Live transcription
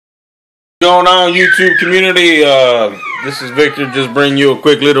Going on, YouTube community? This is Victor, just bringing you a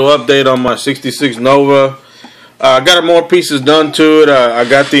quick little update on my 66 Nova. I got more pieces done to it. I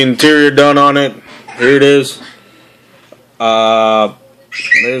got the interior done on it. Here it is.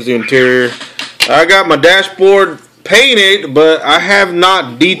 There's the interior. I got my dashboard painted, but I have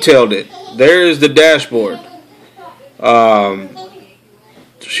not detailed it. There is the dashboard. I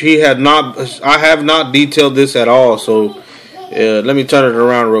have not detailed this at all, so let me turn it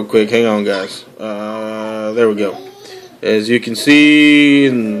around real quick. Hang on, guys. There we go. As you can see,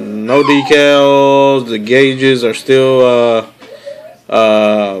 no decals. The gauges are still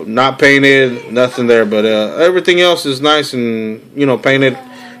not painted. Nothing there, but everything else is nice and painted.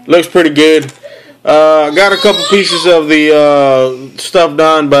 Looks pretty good. Got a couple pieces of the stuff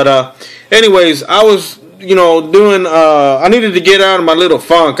done, but anyways, I was doing. I needed to get out of my little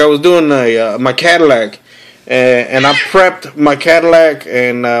funk. I was doing my Cadillac. And I prepped my Cadillac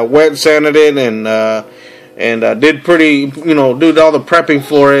and wet sanded it and did pretty, did all the prepping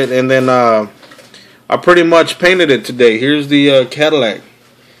for it, and then I pretty much painted it today. Here's the Cadillac.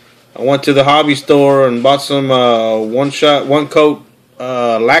 I went to the hobby store and bought some one coat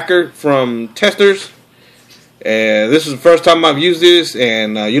lacquer from Testers, and this is the first time I've used this,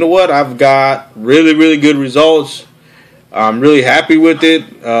 and you know what? I've got really good results. I'm really happy with it.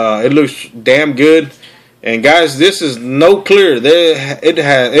 It looks damn good. And guys, this is no clear.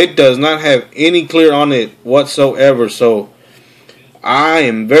 It does not have any clear on it whatsoever. So I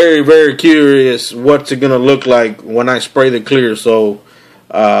am very curious what's it gonna look like when I spray the clear. So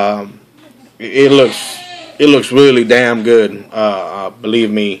it looks really damn good. Believe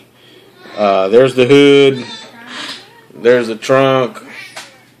me. There's the hood. There's the trunk.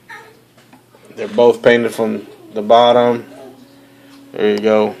 They're both painted from the bottom. There you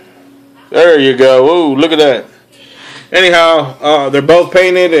go. There you go. Ooh, look at that. Anyhow, they're both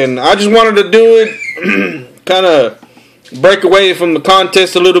painted, and I just wanted to do it, kind of break away from the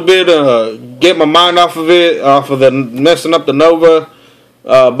contest a little bit, get my mind off of it, off of the messing up the Nova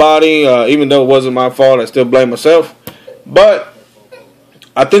body. Even though it wasn't my fault, I still blame myself. But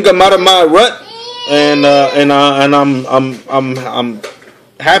I think I'm out of my rut, and I'm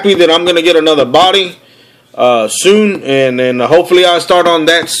happy that I'm gonna get another body soon, and hopefully I'll start on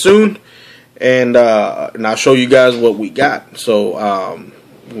that soon. And I'll show you guys what we got. So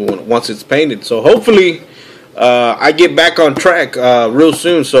once it's painted, so hopefully I get back on track real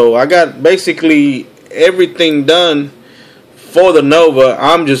soon. So I got basically everything done for the Nova.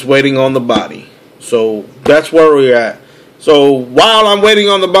 I'm just waiting on the body. So that's where we're at. So while I'm waiting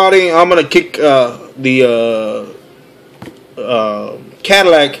on the body, I'm gonna kick the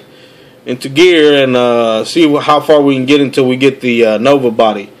Cadillac into gear and see how far we can get until we get the Nova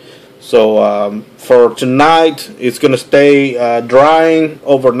body. So for tonight, it's going to stay drying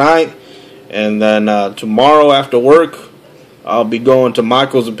overnight, and then tomorrow after work, I'll be going to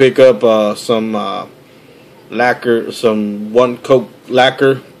Michael's to pick up some lacquer, some one coat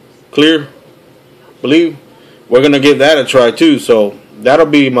lacquer clear. Believe we're going to give that a try too. So that'll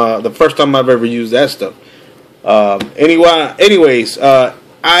be the first time I've ever used that stuff. Anyways,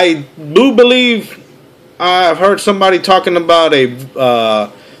 I do believe I've heard somebody talking about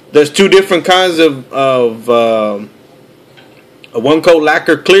there's two different kinds of a one coat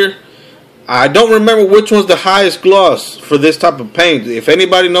lacquer clear. I don't remember which one's the highest gloss for this type of paint. If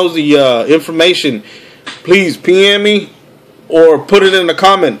anybody knows the information, please PM me or put it in the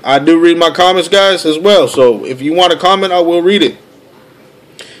comment. I do read my comments, guys, as well. So if you want to comment, I will read it.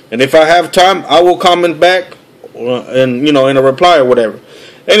 And if I have time, I will comment back and in a reply or whatever.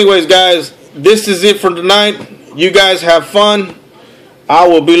 Anyways, guys, this is it for tonight. You guys have fun. I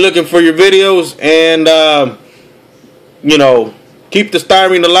will be looking for your videos, and keep the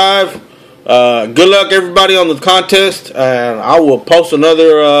styrene alive. Good luck everybody on the contest, and I will post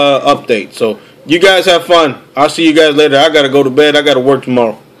another update. So you guys have fun. I'll see you guys later. I gotta go to bed. I gotta work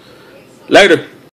tomorrow. Later.